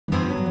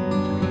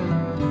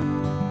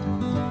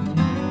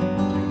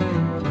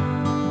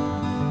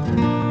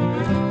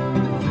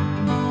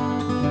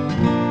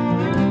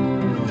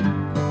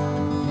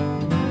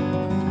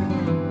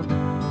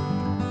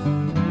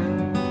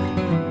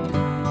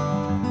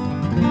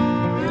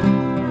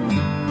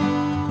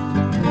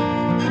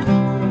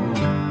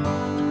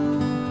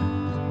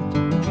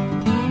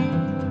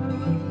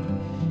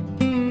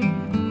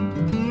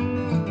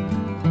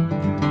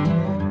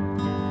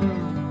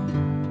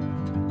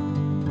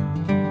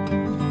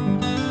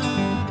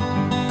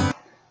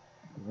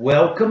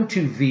Welcome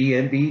to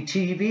VNB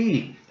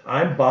TV.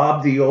 I'm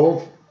Bob, the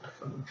old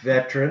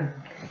veteran.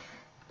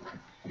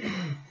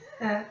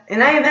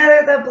 And I am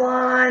Heather the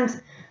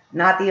blonde,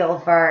 not the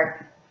old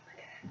fart.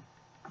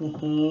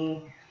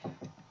 That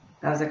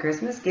was a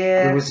Christmas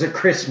gift. It was a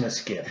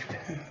Christmas gift.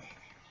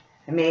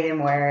 I made him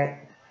wear it.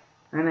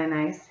 Aren't I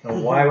nice? Now,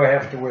 why do I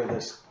have to wear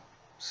this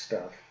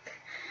stuff?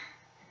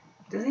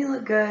 Doesn't he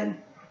look good?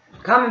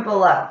 Comment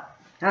below.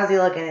 How's he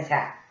look in his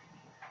hat?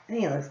 I think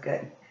he looks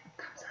good.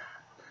 Thumbs up.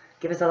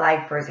 Give us a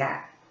like for his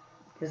hat.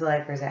 Give us a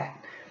like for his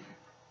hat.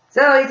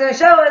 So he's going to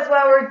show us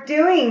what we're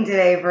doing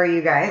today for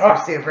you guys.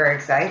 We're super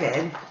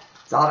excited.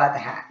 It's all about the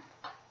hat.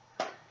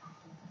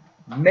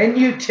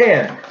 Menu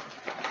 10.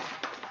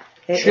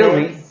 It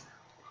Chili is,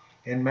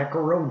 and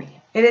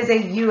macaroni. it is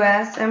a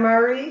US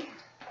MRE.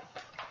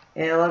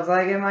 It looks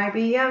like it might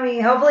be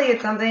yummy. Hopefully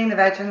it's something the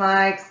veteran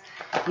likes.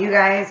 You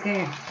guys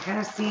can kind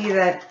of see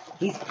that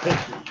he's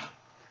picky.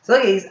 So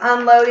look, he's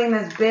unloading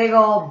this big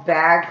old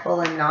bag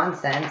full of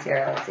nonsense.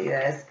 Here, let's see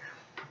this.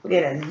 We'll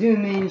get a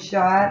zoom in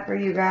shot for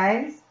you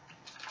guys.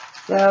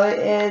 So it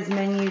is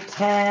menu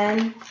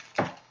 10,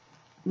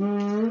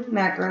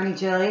 macaroni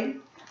chili.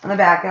 On the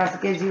back, it also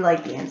gives you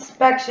like the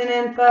inspection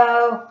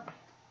info.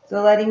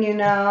 So letting you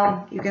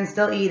know you can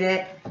still eat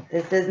it.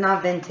 This is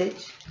not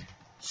vintage.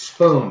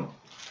 Spoon.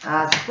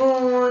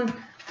 Spoon.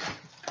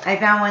 I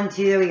found one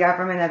too that we got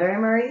from another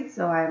MRE,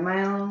 so I have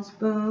my own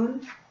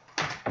spoon.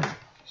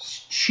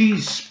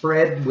 Cheese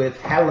spread with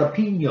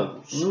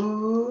jalapenos.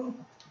 Ooh.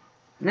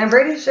 And I'm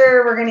pretty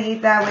sure we're going to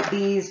eat that with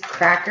these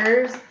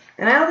crackers.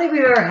 And I don't think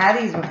we've ever had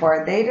these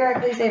before. They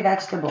directly say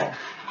vegetable.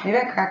 Maybe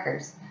like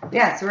crackers.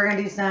 Yeah, so we're going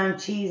to do some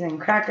cheese and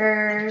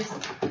crackers.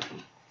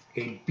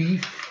 A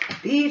beef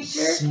Jerky.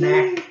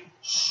 snack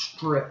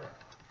strip.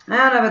 I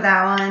don't know about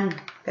that one.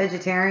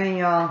 Vegetarian,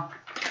 y'all.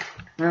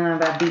 I don't know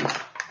about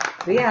beef.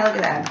 But yeah, look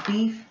at that.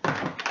 Beef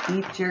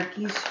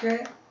jerky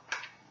strip.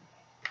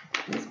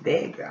 It's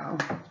big, though.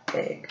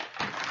 Big.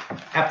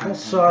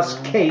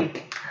 Applesauce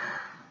cake.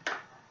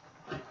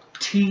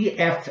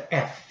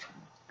 TFF.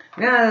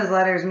 You know what those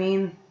letters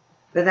mean?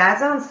 But that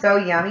sounds so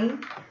yummy.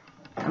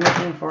 I'm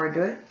looking forward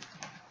to it.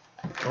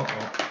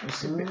 Uh-oh.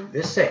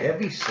 This is a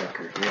heavy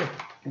sucker here.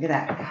 Look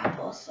at that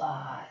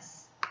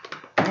applesauce.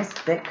 Nice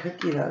thick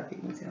cookie, though. If you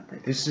can see how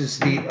thick. This is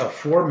the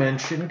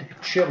aforementioned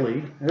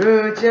chili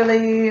Ooh,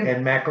 chili.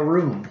 and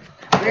macaroon.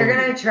 We're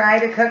going to try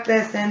to cook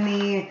this in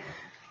the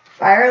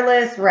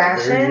fireless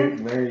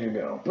ration. There you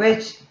go.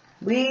 Which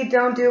we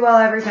don't do well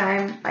every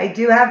time. I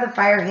do have the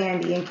fire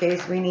handy in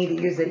case we need to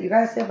use it. You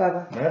guys say,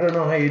 Bubba. I don't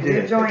know how you did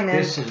it. Join in.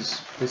 This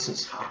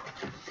is hot.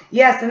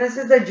 Yes, and this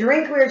is the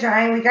drink we were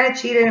trying. We kind of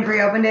cheated and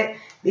pre-opened it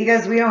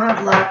because we don't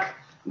have luck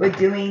with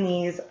doing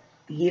these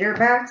heater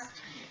packs.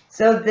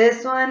 So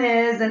this one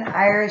is an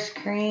Irish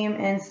cream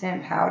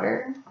instant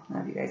powder. I don't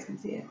know if you guys can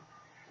see it.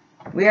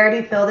 We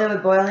already filled it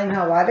with boiling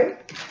hot water.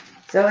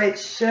 So it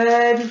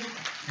should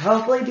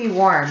hopefully be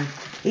warm.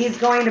 He's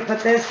going to put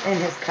this in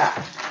his cup.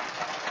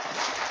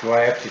 Do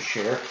I have to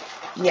share?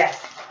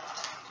 Yes.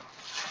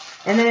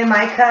 And then in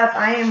my cup,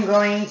 I am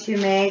going to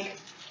make,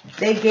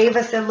 they gave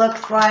us, it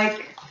looks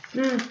like,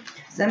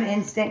 some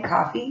instant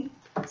coffee.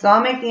 So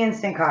I'll make the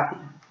instant coffee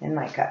in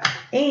my cup.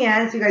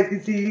 And so you guys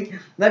can see,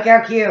 look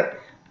how cute.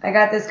 I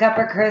got this cup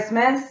for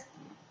Christmas.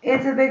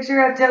 It's a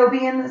picture of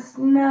Toby in the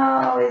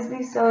snow. Isn't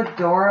he so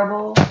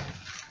adorable?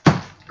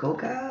 Cool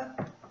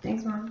cup.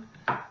 Thanks, Mom.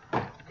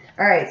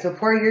 All right, so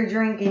pour your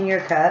drink in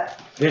your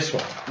cup. This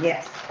one.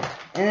 Yes.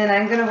 And then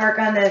I'm going to work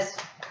on this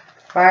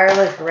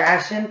fireless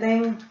ration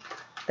thing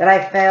that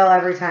I fail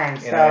every time.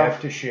 And I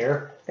have to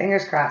share.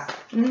 Fingers crossed.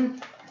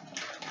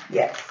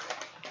 Yes.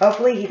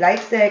 Hopefully he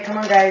likes it. Come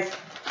on, guys.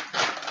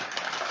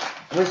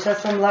 Wish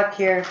us some luck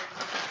here.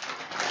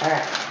 All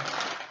right.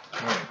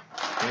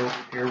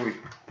 Here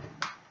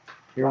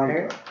we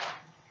Water. go.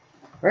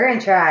 We're going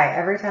to try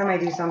every time I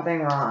do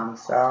something wrong.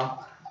 So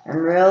I'm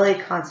really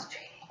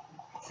concentrating.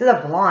 This is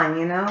a blonde,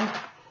 you know? I'm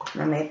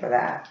not made for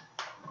that.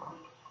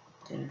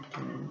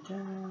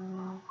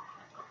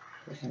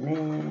 Push them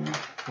in.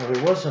 Well,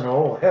 there wasn't a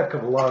whole heck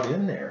of a lot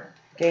in there.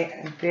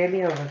 Okay,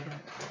 baby over here.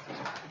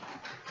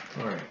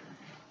 All right.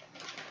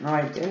 No,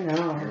 I didn't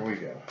know. Here we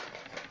go.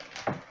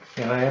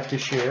 And I have to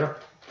share.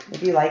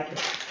 If you like it.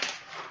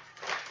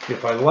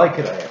 If I like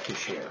it, I have to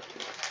share.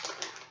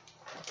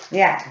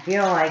 Yeah, if you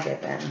don't like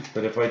it, then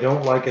But if I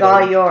don't like it, it's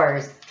all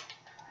yours.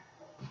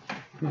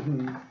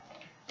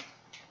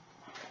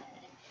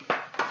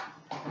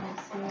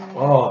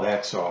 Oh,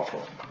 that's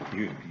awful.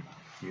 You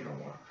don't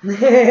want.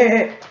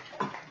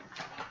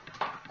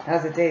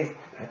 How's it taste?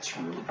 That's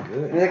really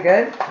good. Is it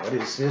good? What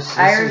is this? This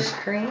Irish is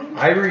cream?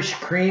 Irish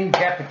cream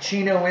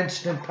cappuccino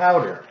instant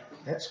powder.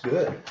 That's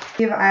good.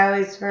 I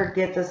always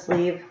forget the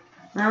sleeve.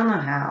 I don't know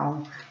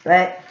how,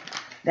 but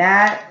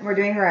that we're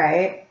doing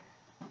right.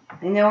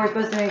 I know we're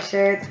supposed to make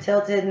sure it's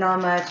tilted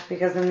not much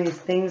because then these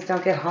things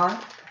don't get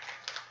hot.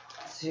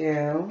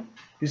 Two.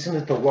 Isn't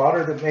it the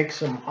water that makes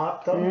them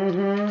hot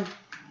though?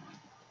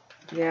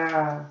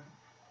 Yeah.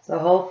 So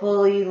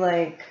hopefully,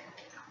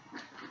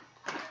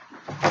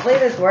 hopefully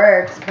this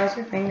works. Cross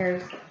your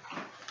fingers.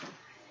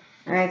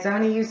 Alright, so I'm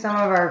going to use some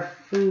of our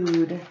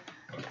food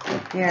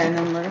here, and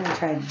then we're going to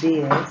try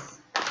this.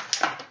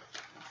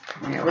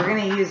 Alright, we're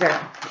going to use our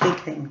cake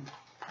thing.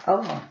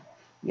 Oh,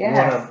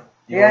 yes.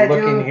 You want to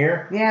look in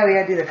here? Yeah, we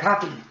got to do the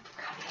coffee.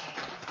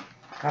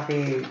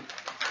 Coffee.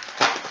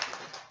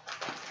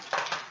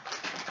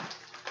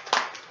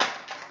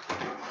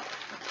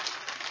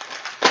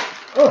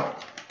 Oh,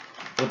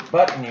 the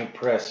button you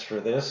press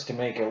for this to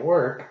make it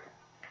work.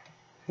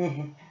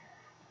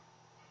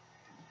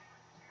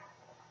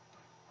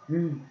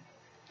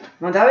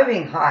 Well, that would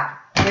being hot.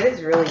 It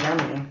is really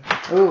yummy.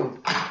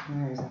 Ooh,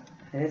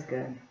 it is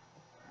good.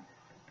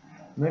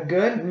 Isn't that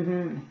good?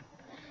 Mm-hmm.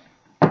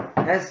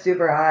 That's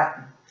super hot.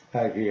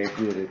 I can't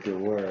get it to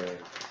work.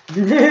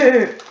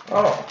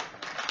 Oh.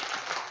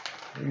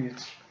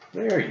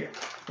 There you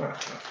go.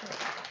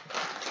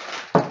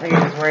 Like you're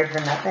just worried for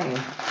nothing.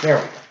 There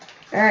we go.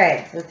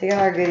 Alright, so let's take out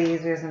our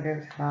goodies. We have some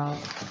paper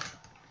towels.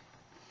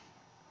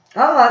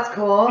 Oh, that's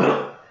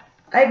cool.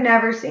 I've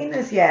never seen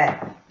this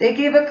yet. They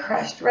gave a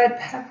crushed red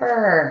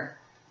pepper.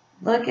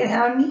 Look at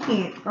how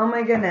neat. Oh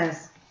my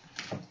goodness.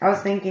 I was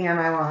thinking I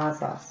might want hot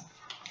sauce.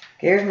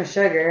 Okay, here's my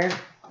sugar.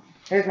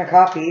 Here's my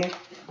coffee.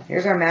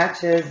 Here's our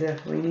matches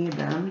if we need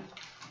them.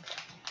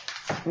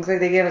 Looks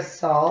like they gave us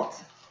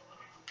salt.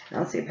 I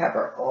don't see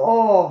pepper.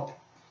 Oh.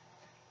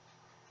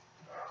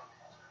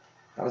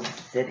 That was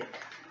acidic.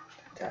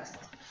 Dust.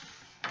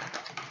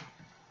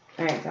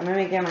 Alright, so I'm going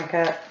to make it my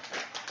cup.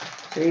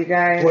 So you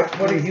guys... What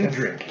are you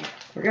drinking?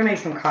 We're going to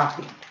make some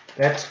coffee.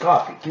 That's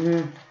coffee.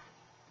 Mm-hmm.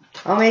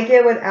 I'll make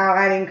it without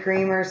adding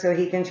creamer so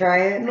he can try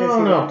it.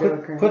 No.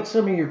 Put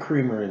some of your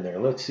creamer in there.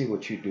 Let's see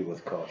what you do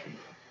with coffee.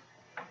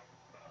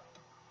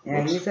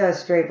 Yeah, he's a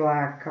straight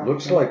black coffee.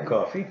 Looks like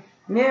coffee.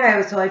 Yeah, it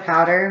was totally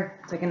powder.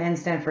 It's like an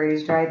instant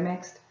freeze-dried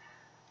mixed.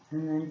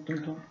 And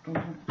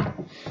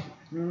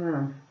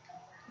then...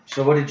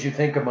 So what did you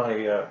think of my...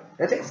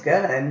 That tastes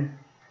good.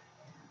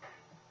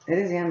 It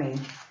is yummy.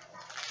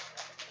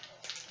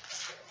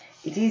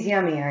 It is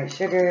yummy. Alright,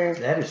 sugar.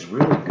 That is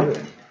really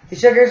good. The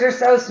sugars are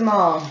so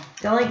small.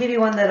 They only give you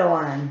one little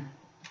one.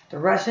 The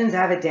Russians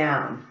have it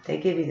down. They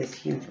give you this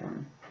huge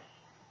one.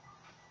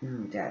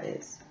 That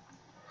is.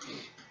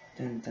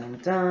 Dun, dun,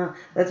 dun.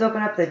 Let's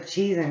open up the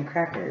cheese and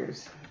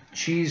crackers.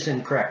 Cheese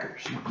and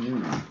crackers.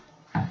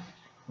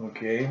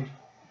 Okay.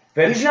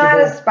 He's not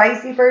a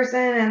spicy person,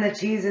 and the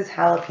cheese is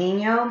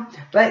jalapeno,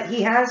 but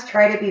he has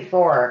tried it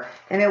before,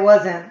 and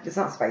it's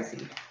not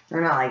spicy.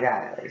 Or not like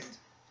that, at least.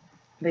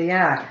 But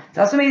yeah, it's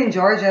also made in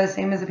Georgia,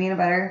 same as the peanut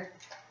butter.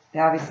 They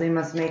obviously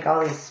must make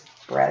all these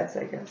spreads,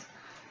 I guess.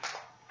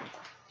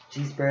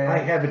 Cheese bread. I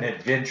have an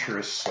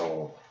adventurous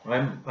soul.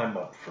 I'm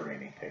up for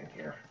anything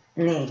here.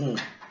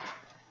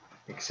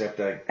 Except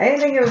I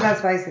didn't think it was that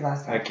spicy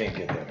last time. I can't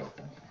get that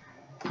open.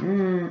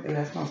 Ooh,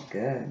 that smells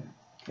good.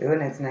 Ooh,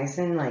 and it's nice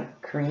and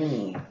like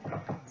creamy.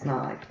 It's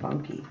not like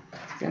funky.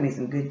 It's gonna be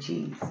some good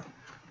cheese.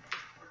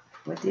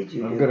 What did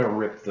you do? I'm gonna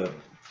rip the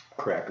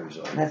crackers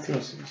off. Let's see.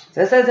 So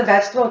this is a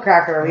vegetable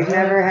cracker. We've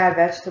never had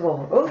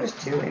vegetable. Oh, there's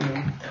two in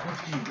here. How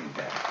did you do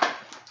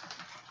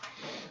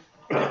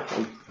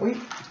that? Oy.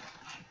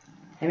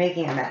 I'm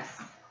making a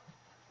mess.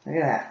 Look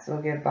at that. So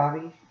we'll give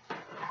Bobby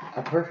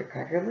a perfect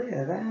cracker. Look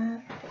at that.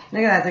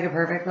 Look at that. It's like a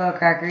perfect little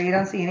cracker. You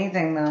don't see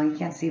anything though. You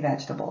can't see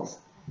vegetables.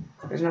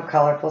 There's no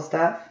colorful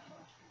stuff.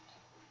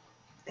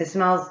 It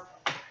smells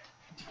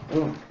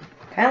kind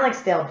of like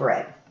stale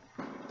bread.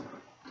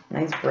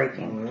 Nice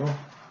breaking.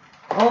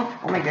 Oh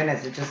my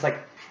goodness. It just like,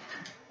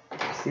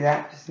 see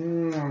that? Just, that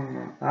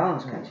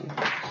one's crunchy.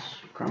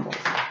 Crumbles.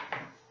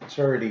 It's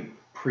already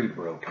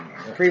pre-broken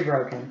here.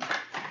 Pre-broken.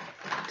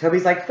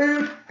 Toby's like,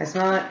 food. I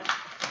smell it.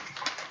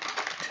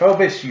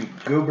 Tobis, you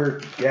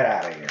goober, get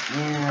out of here.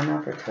 Yeah,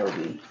 not for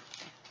Toby.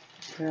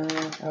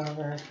 Don't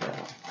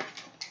overfill.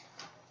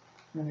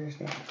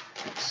 Understand.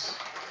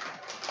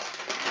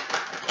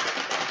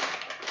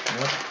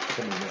 Nope,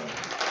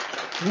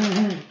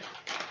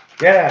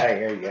 get out of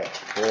here, you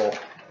fool.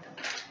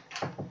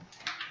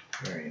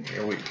 All right,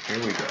 here we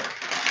go.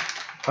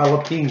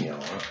 Jalapeno,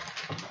 huh?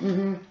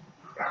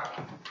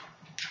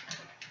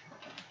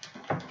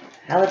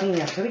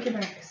 Jalapeno. Toby, get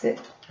back. Sit.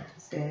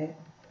 Sit.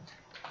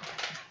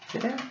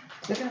 Sit down.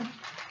 Sit down.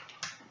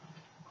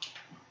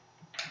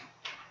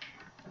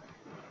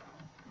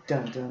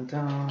 Dun dun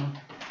dun.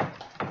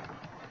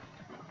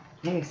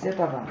 Hey, sit,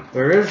 Baba.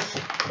 There is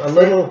a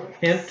little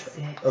hint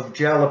of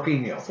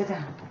jalapeno. Sit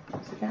down.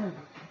 Sit down.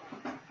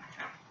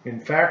 In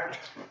fact,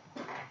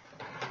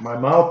 my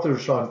mouth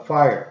is on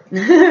fire.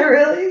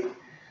 Really?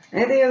 I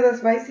didn't think it was that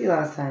spicy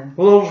last time.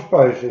 A little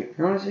spicy.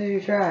 How much did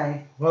you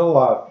try? A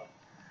lot.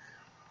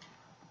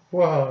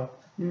 Wow.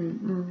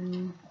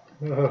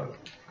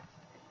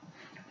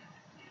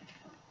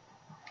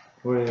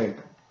 What do you think?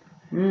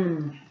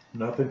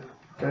 Nothing?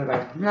 Good.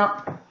 No.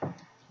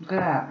 Look at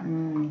that.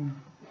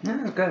 That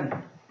was good.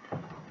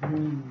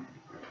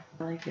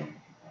 I like it.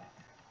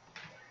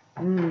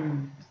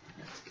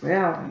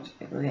 Yeah.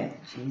 Look at it.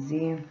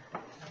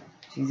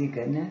 Cheesy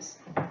goodness.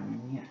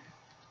 Yeah.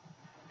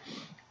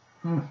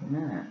 A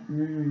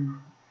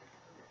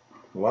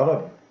lot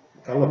of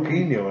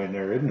jalapeno in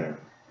there, isn't there?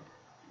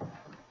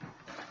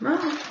 No,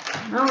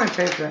 I'm gonna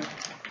taste it.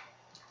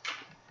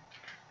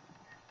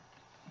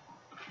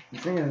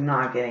 This thing is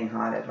not getting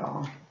hot at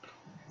all.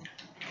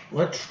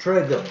 Let's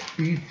try the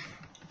beef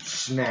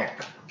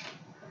snack.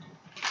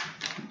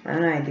 What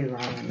did I do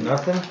wrong?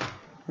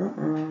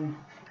 Nothing?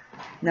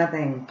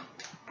 Nothing.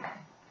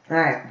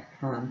 Alright,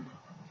 hold on.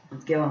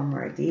 Let's get one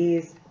more of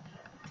these.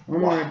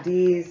 One more of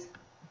these.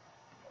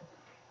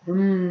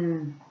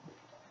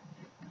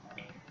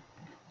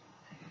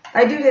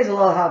 I do taste a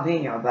little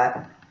jalapeno,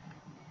 but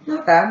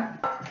not bad.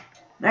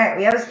 Alright,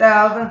 we have a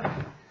stove.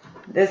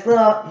 This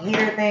little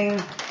heater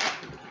thing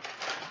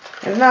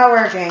is not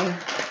working.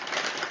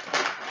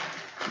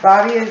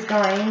 Bobby is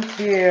going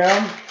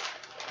to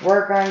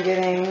work on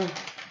getting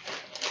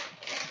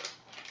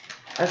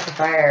us a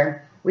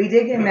fire. We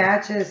did get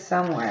matches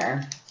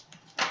somewhere.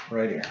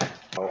 Right here.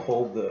 I'll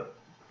hold the...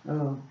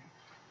 Oh.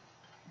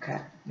 Okay.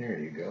 There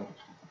you go.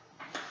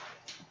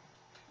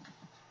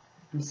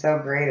 I'm so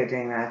great at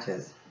doing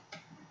matches.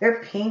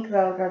 They're pink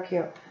though, look how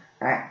cute.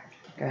 Alright,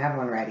 gotta have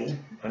one ready.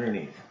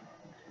 Underneath.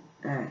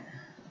 Alright.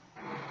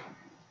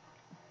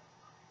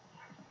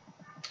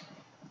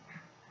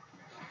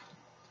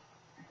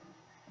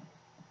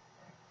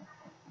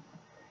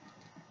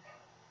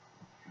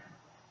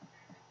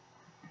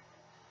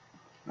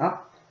 Oh.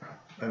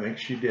 I think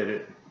she did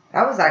it.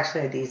 That was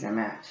actually a decent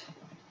match.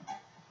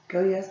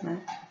 Go yes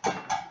match.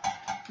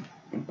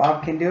 And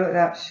Bob can do it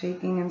without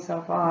shaking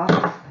himself off.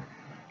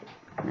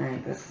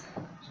 Alright, this...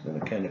 It's going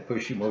to kind of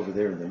push him over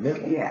there in the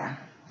middle. Yeah.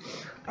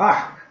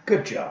 Ah,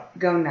 good job.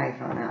 Go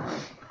knife on that one.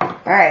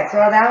 Alright, so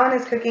while that one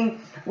is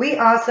cooking, we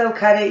also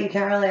cut it. You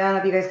can't really, I don't know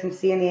if you guys can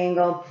see in the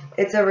angle.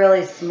 It's a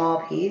really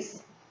small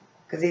piece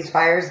because these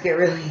fires get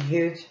really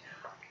huge.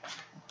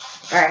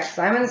 Alright,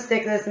 so I'm going to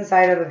stick this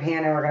inside of the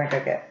pan and we're going to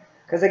cook it.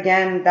 Because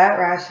again, that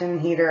ration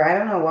heater, I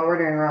don't know what we're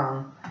doing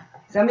wrong.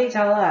 Somebody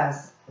tell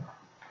us.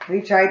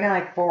 We tried now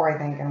like 4, I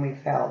think, and we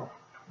failed.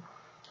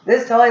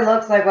 This totally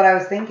looks like what I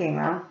was thinking,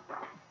 though.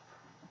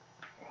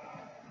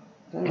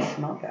 Doesn't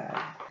smell bad.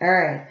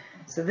 Alright,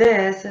 so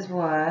this is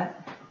what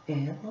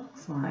it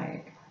looks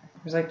like.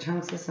 There's like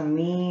chunks of some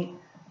meat.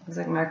 Looks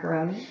like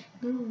macaroni.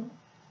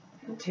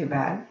 Not too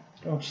bad.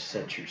 Don't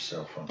set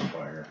yourself on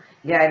fire.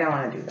 Yeah, I don't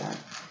want to do that.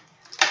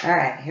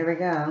 Alright, here we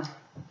go.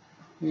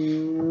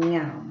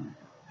 Yum.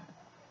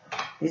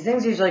 These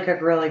things usually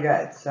cook really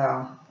good,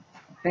 so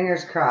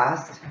fingers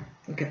crossed.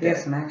 Look at We have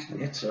that. some action.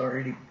 It's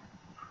already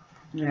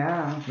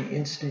Yeah. the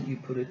instant you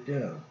put it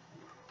down.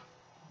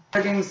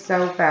 Cooking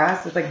so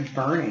fast, it's like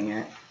burning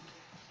it.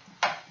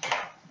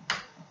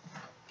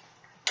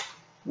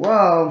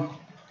 Whoa.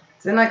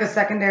 It's in like a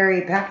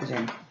secondary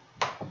packaging.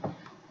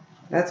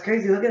 That's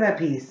crazy. Look at that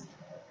piece.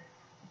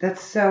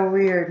 That's so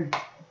weird.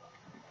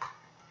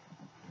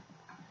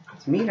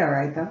 It's meat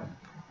alright though.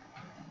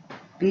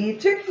 Beef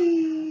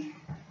jerky.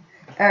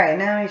 Alright,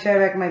 now let me try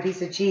back my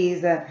piece of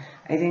cheese that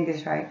I think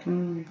is right.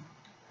 Okay.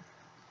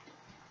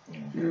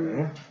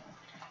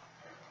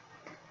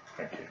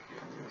 I can't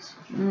do this.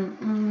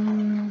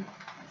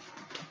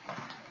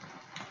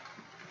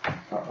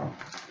 Uh-oh.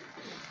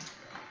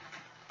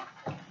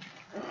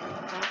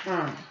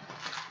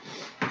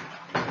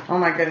 Oh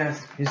my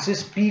goodness. Is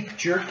this beef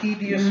jerky,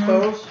 do you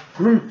suppose?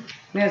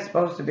 Yeah, it's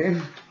supposed to be.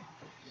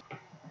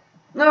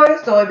 No,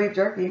 it's totally beef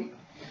jerky.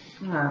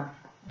 Yeah.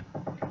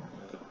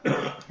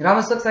 It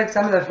almost looks like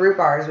some of the fruit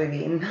bars we've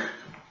eaten.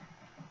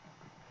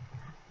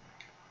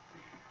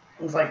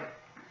 It's like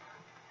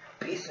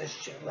piece of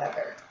shit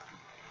leather.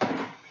 I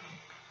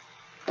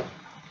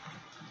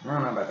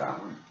don't know about that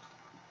one.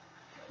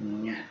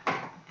 Yeah.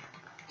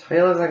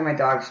 It looks like my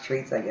dog's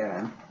treats I give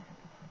him.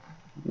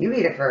 You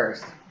eat it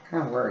first. I'm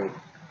kind of worried.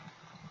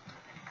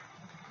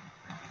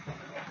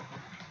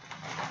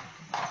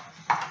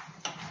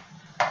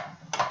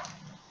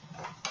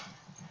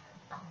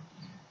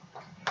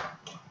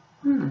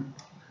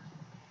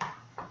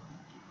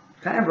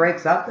 Kind of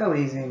breaks up though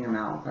easy in your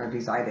mouth, or at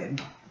least I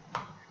did.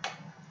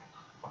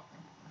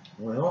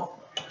 Well,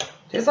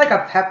 Just like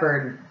a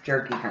peppered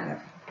jerky kind of.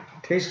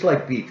 tastes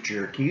like beef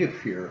jerky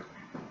if you're...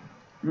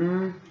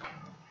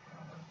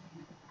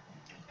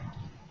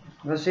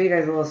 I'll show you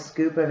guys a little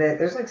scoop of it.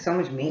 There's like so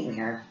much meat in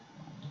here.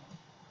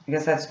 I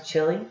guess that's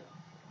chili.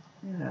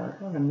 Yeah, look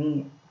at all the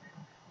meat.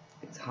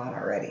 It's hot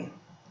already.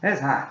 It is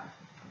hot.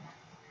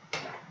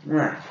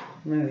 I'm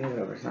gonna these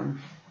over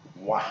some.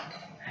 Wow.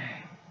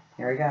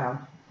 Here we go.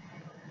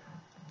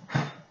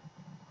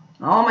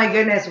 Oh my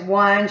goodness,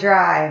 one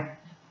try.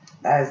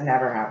 That has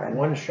never happened.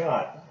 One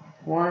shot.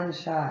 One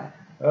shot.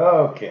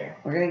 Okay.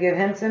 We're gonna give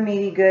him some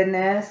meaty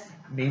goodness.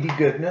 Meaty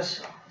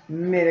goodness.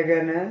 Meaty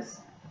goodness.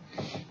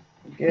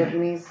 Give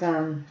me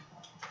some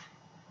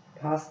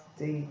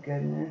pasty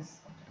goodness.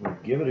 We'll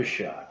give it a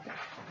shot.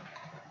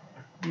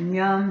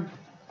 Yum.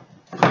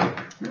 I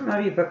don't know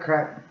if you put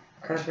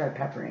crushed red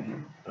pepper in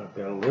here. I've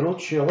got a little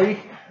chili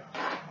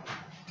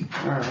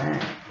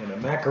Alright. and a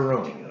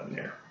macaroni on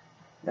there.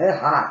 It's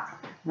hot.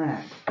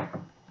 Alright.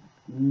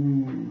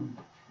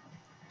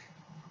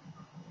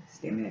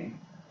 Steamy.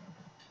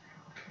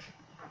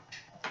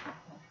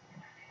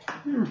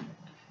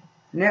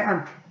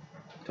 Yeah.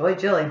 Totally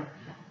chili.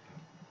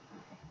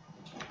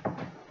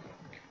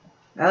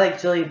 I like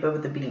chili, but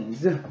with the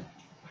beans. I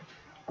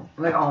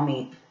like all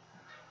meat.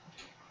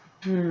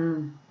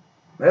 Mmm.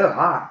 Real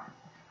hot.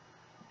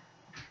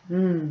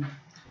 Mmm.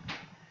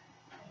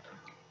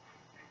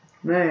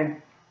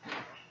 Man.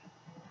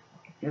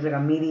 It's like a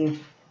meaty,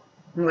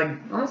 like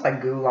almost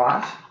like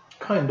goulash.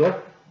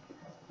 Kinda.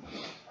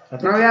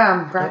 Oh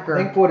yeah, cracker.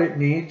 I think what it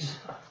needs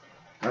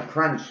A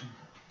crunch.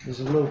 is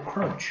a little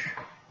crunch.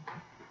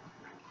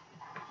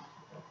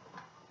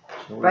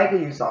 So I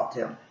could use salt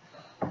too.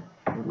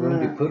 we're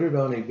going to put it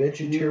on a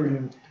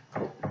vegetarian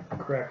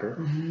cracker.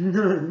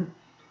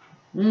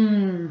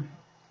 Mmm.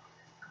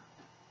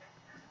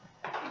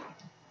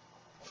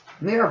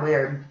 They're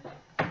weird.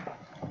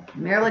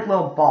 They're like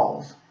little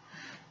balls.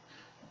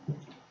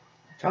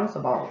 Chunks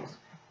of balls.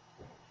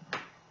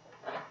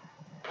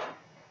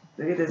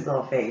 Look at this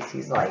little face.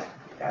 He's like,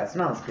 that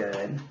smells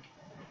good.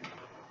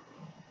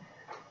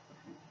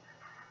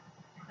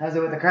 How's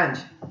it with the crunch?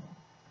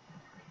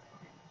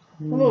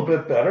 A little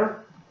bit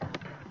better.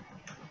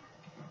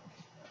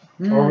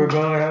 Or we're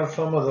going to have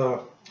some of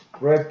the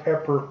red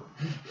pepper.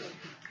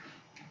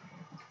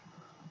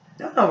 I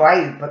don't know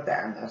why you put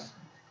that in this.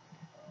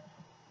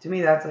 To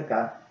me, that's like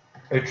a...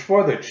 It's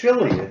for the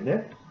chili, isn't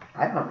it?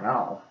 I don't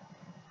know.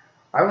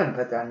 I wouldn't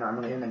put that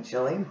normally in a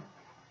chili.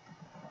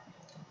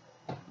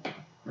 I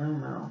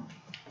don't know.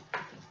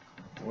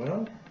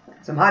 Well...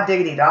 Some hot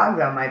diggity dog,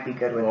 though, might be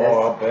good with this.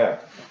 Oh, I'll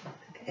bet.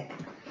 If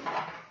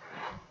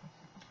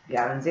you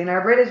haven't seen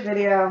our British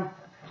video,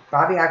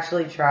 Bobby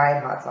actually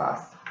tried hot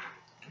sauce.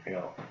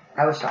 Yeah.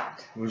 I was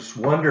shocked. It was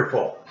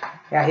wonderful.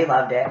 Yeah, he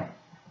loved it.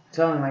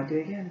 So I'm like, do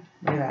it again.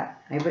 Look at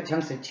that. I put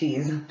chunks of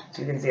cheese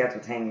so you can see that's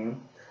what's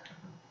hanging.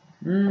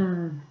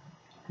 Mmm.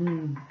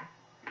 Mmm.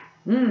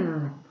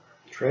 Mmm.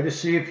 Try to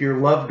see if your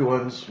loved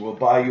ones will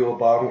buy you a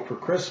bottle for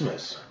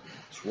Christmas.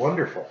 It's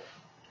wonderful.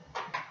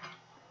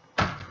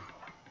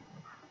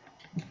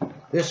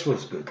 This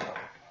was good though.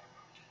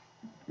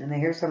 And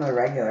here's some of the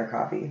regular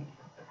coffee.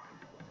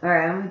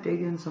 Alright, I'm gonna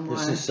dig in some more.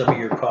 This is some of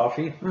your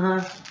coffee?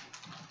 Uh-huh.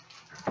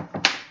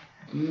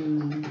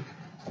 Mmm.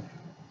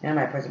 And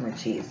I put some with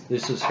cheese.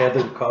 This is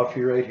Heather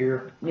coffee right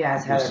here? Yeah,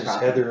 it's Heather coffee.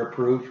 coffee. This is Heather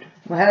approved?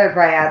 Well, Heather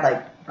probably add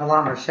like a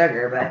lot more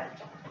sugar, but...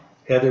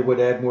 Heather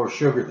would add more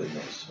sugar than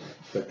this.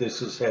 But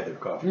this is Heather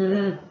coffee.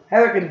 Mm-hmm.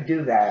 Heather can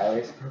do that at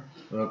least.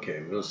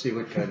 Okay, we'll see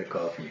what kind of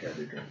coffee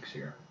Heather drinks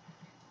here.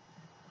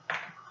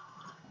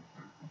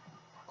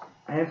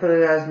 I didn't put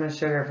it as much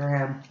sugar for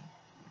him.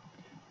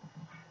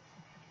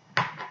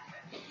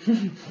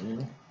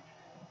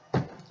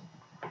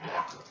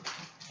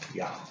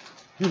 Yeah.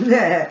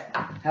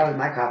 How was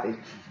my coffee?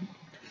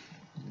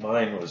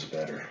 Mine was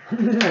better.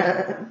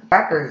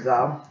 Crackers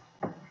though.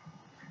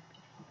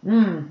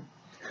 Mmm.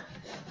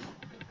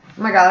 Oh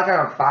my god, I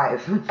got a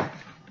 5.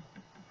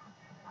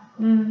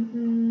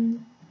 Mm-hmm.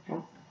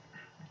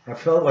 I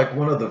felt like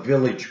one of the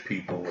village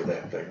people with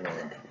that thing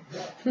on.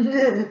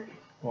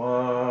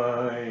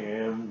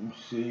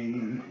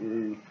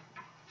 YMCA.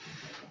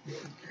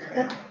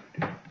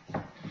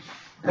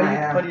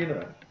 How do you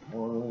know?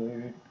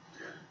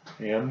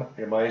 Am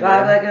I Do I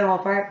have like a little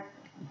part?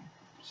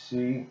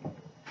 C.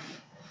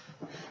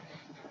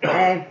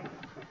 Hey.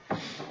 I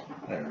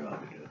don't know how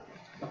to do it.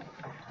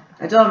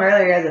 I told him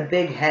earlier he has a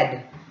big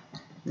head.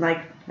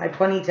 Like my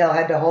ponytail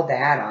had to hold the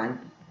hat on.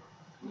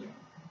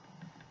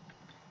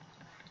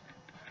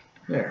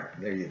 There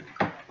you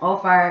go. All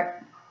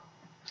fire.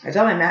 I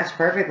told him it matched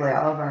perfectly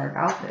all of our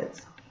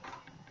outfits.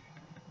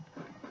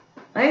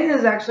 I think this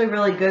is actually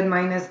really good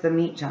minus the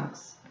meat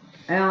chunks.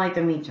 I don't like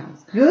the meat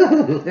chunks.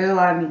 There's a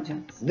lot of meat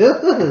chunks.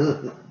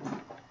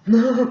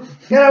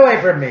 Get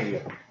away from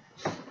me.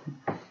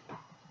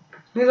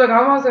 He's like,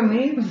 I want some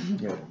meat.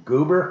 You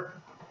goober.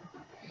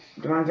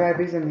 Do you want to try a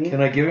piece of meat?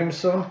 Can I give him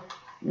some?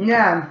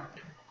 Yeah.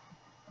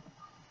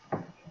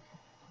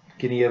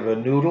 Can he have a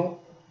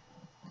noodle?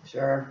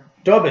 Sure.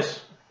 Toby.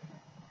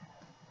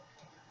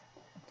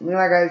 Look at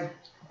that, guys.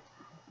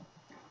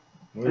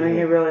 I think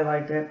he really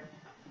liked it.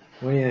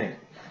 What do you think?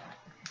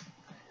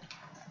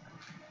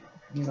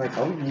 He's like,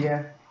 oh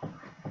yeah.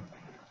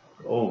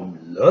 Oh,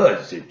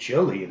 loves the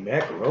chili and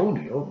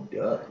macaroni. Oh,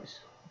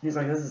 does. He's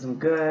like, this is some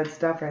good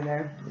stuff right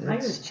there. I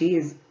like this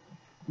cheese.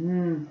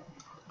 Mmm.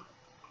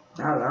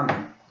 I love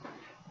it.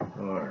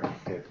 All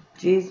right. Good.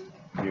 Cheese.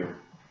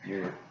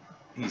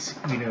 He's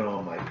eating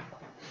all my.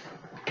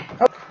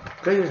 Oh,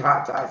 could use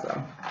hot sauce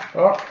though.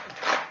 Oh,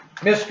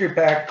 mystery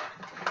pack.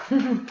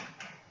 Boy,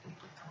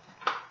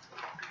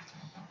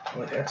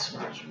 that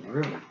smells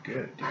really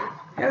good, dude.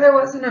 Yeah, there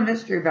wasn't a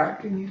mystery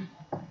pack in here.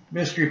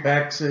 Mystery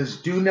pack says,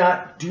 do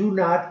not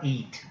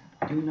eat.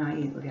 Do not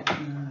eat. Look at that.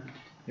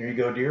 There you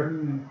go, dear.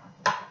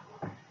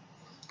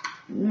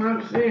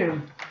 Let's see.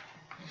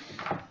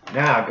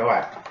 Now, go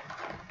ahead.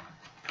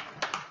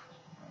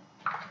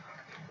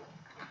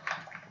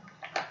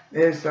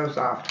 It is so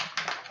soft.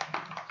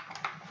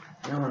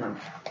 I don't want to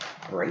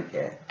break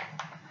it.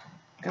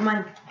 Come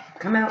on.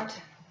 Come out.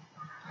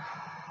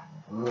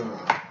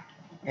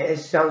 It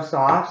is so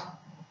soft.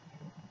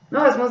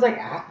 No, it smells like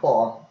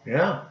apple.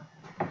 Yeah.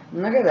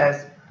 Look at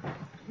this.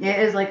 It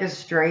is like a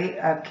straight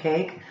up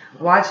cake.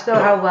 Watch though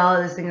how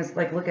well this thing is.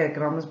 Like, look at it. It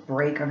could almost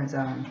break on its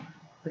own.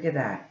 Look at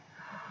that.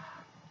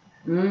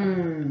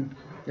 Mmm.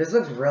 This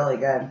looks really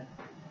good.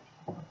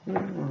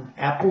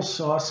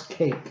 Applesauce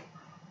cake.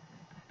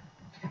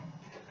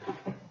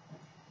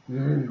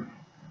 Mmm.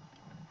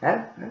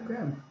 That's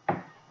good.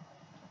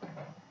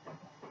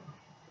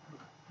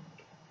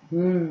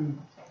 Mmm.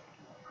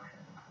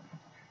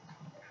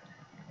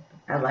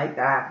 I like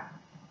that.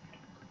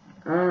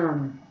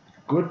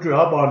 Good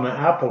job on the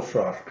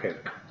applesauce cake.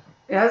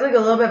 It has like a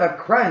little bit of a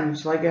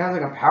crunch, like it has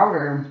like a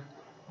powder.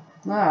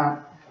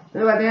 Yeah.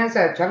 Ooh, I think that's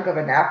a chunk of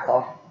an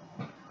apple.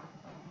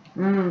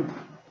 Mmm.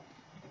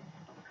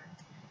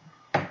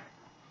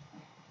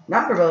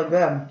 That's really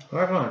good.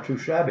 That's not too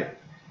shabby.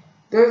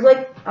 There's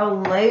like a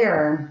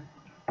layer.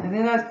 I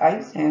think that's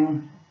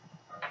icing.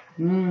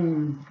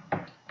 Mmm.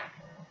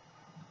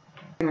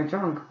 In a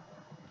chunk.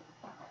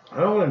 I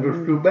don't think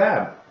it's too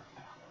bad.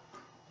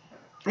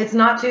 It's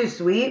not too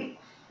sweet,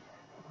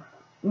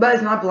 but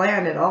it's not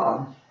bland at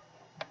all.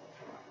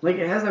 Like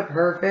it has a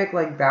perfect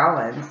like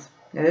balance.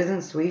 It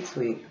isn't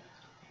sweet.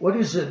 What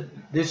is it?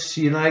 This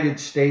United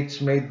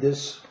States made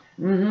this?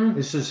 Mm-hmm.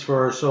 This is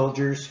for our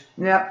soldiers?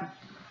 Yep.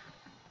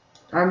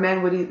 Our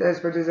men would eat this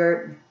for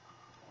dessert.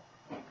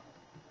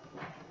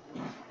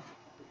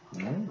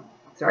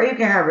 Sorry you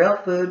can't have real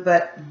food,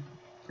 but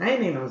I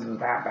didn't think this was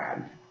that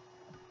bad.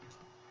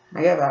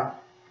 I give a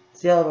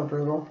seal of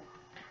approval.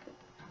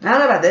 I don't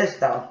know about this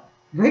though.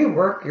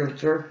 Rework your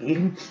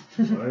turkey.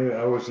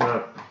 I was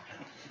not.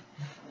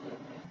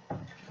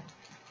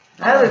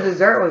 I thought the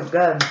dessert was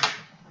good.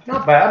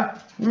 Not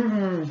bad.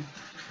 Mm-hmm.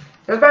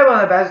 It's probably one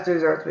of the best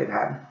desserts we've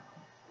had.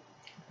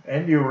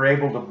 And you were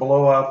able to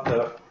blow out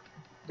the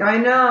I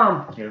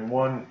know. in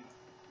one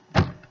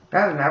That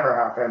has never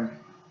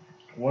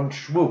happened.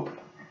 swoop.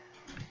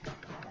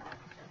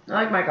 I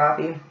like my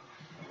coffee.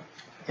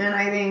 And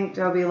I think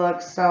Toby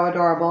looks so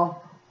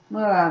adorable.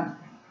 Look at that.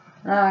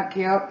 Ah,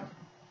 cute.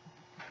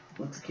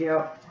 Looks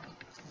cute.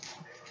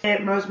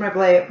 Ate most of my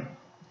plate,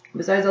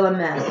 besides all the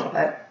mess,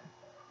 but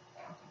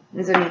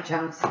these are neat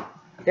chunks.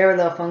 They were a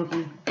little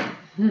funky.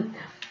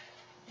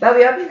 But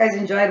we hope you guys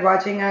enjoyed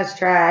watching us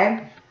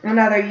try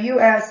another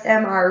US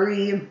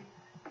MRE.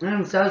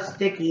 So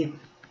sticky.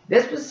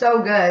 This was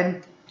so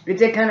good. It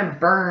did kind of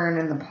burn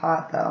in the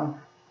pot though.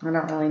 I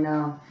don't really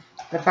know.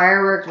 The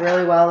fire worked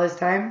really well this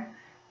time.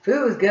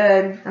 Food was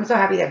good. I'm so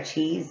happy to have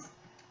cheese.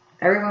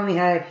 Everyone we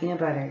had peanut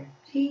butter.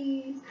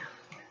 Cheese.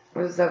 It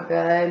was so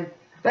good.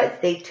 But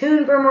stay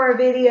tuned for more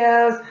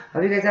videos.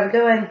 Hope you guys have a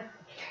good one.